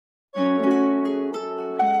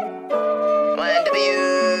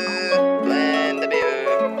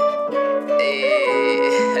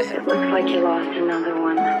like you lost another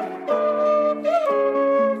one.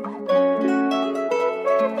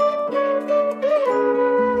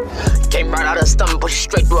 Came right out of the stomach, push it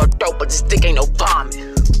straight through her throat, but this dick ain't no vomit.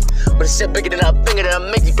 But it's shit bigger than a finger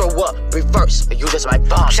that'll make you throw up. Reverse, you just might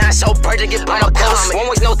bomb. Shine so bright to get by no comment. Won't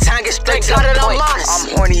waste no time, get straight to the point.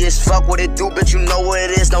 I'm horny as fuck, what it do, bitch, you know what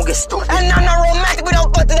it is, don't get stupid. And I'm not romantic, we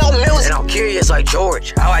don't fuck to no music. And I'm curious like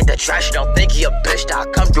George, I like the trash, you don't think he a bitch. I'll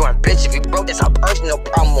come through and bitch, if you broke, that's our personal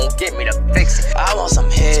problem, won't get me to fix it. I want some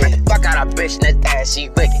head, smack the fuck out of bitch, and that ass, she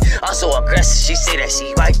wicked. I'm so aggressive, she say that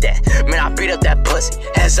she like that. Man, I beat up that pussy,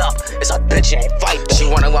 heads up, it's a bitch, ain't fight that. She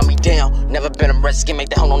wanna run me down, never been arrested, can make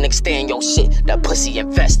the hoe no nigga stay in your shit. That pussy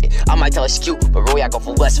infested. I might tell it's cute, but really I go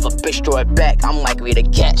for less. If a bitch throw it back, I'm likely to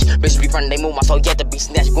catch. Bitch be running, they move my soul yet to be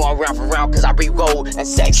snatched. Going round for round, cause I re-roll and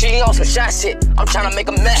sex. She on some shot shit, I'm tryna make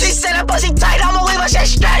a mess. She said that pussy tight, I'ma leave her shit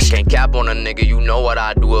stretched. Can't cap on a nigga, you know what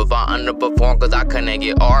I do if I underperform, cause I couldn't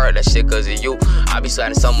get hard. That shit cause of you. I be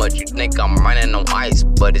sliding so much, you think I'm running on ice,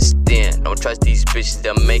 but it's thin. Don't trust these bitches,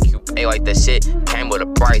 they'll make you pay like that shit came with a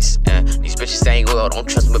price. And these bitches ain't real, don't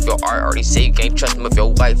trust them with your art. Already say you can't trust them with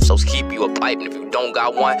your life, so keep you a pipe. And if you don't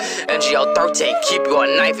got one, NGL 13, keep you a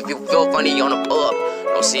knife. If you feel funny on the pull up,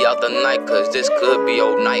 don't see out the night, cause this could be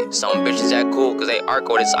your night. Some bitches act cool cause they arc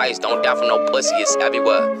or this ice. Don't die for no pussy, it's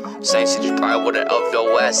everywhere. Same shit you probably would've up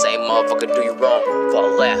your ass. Same motherfucker do you wrong for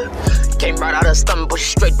a laugh. Came right out of the stomach, push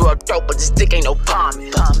it straight through her throat, but this dick ain't no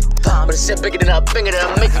vomit. But it's shit bigger than a finger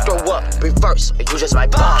that'll make you throw up. Reverse, you just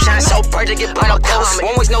might bomb. Shine so bright to get by no comment.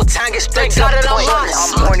 Won't waste no time, get straight to the point.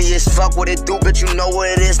 I'm horny as fuck, what it do, bitch, you know what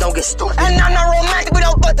it is, don't get stupid. And I'm not romantic, we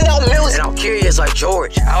don't fuck to no music. And I'm curious like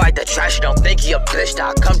George, I like the trash, you don't think he a bitch.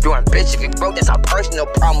 I'll come through and bitch, if you broke, that's our personal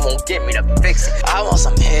problem, won't get me to fix it. I want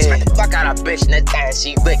some head, smack the fuck out of bitch, and that ass,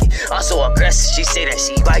 she wicked. I'm so aggressive, she say that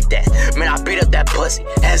she like that. Man, I beat up that pussy,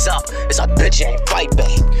 heads up, it's a bitch, ain't fight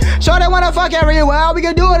back. Sure they wanna fuck everywhere, we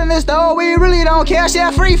can do it in the store, we really don't care, she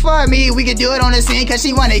free for me. We can do it on the scene cause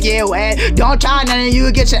she wanna get wet. Don't try nothing,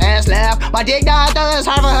 you get your ass left. My dick down through, it's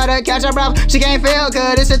hard for her to catch her breath. She can't feel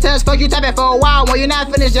good, it's a test, fuck you type it for a while. When you're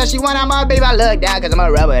not finished, just she want my baby, I look down cause I'm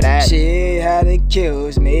a rubber that. She had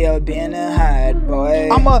accused me of being a hot boy.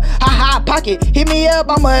 I'm a hot pocket, hit me up,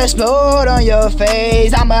 I'ma explode on your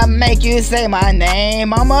face. I'ma make you say my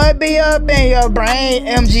name, I'ma be up in your brain.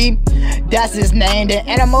 MG, that's his name, the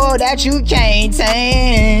animal that you can't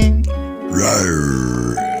tame.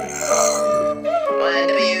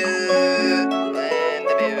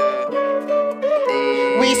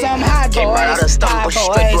 We some hot boys, hot boys,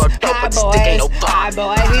 hot boys, hot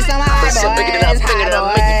boys. We some hot boys, hot boys, hot boys,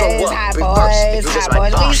 hot boys. We some hot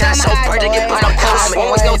boys, hot boys.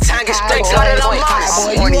 Won't waste no time, get straight to the point.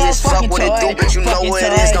 I'm horny as fuck, what it do, bitch, you know what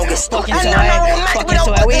it is, don't get stupid. And I'm not romantic, we don't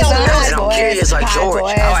fuck to no music. And I'm curious like George,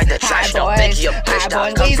 I like the trash, don't think he a bitch.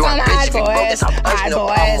 I'll come through and bitch, if you broke, that's our personal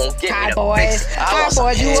problem, won't get me to fix it. I want some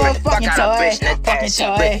head, smack the fuck out of bitch, and that ass, she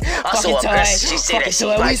wicked. I'm so aggressive, she say that she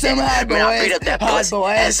like that. Man, I beat up that pussy.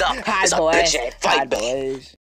 Heads up, it's a bitch, ain't fight back.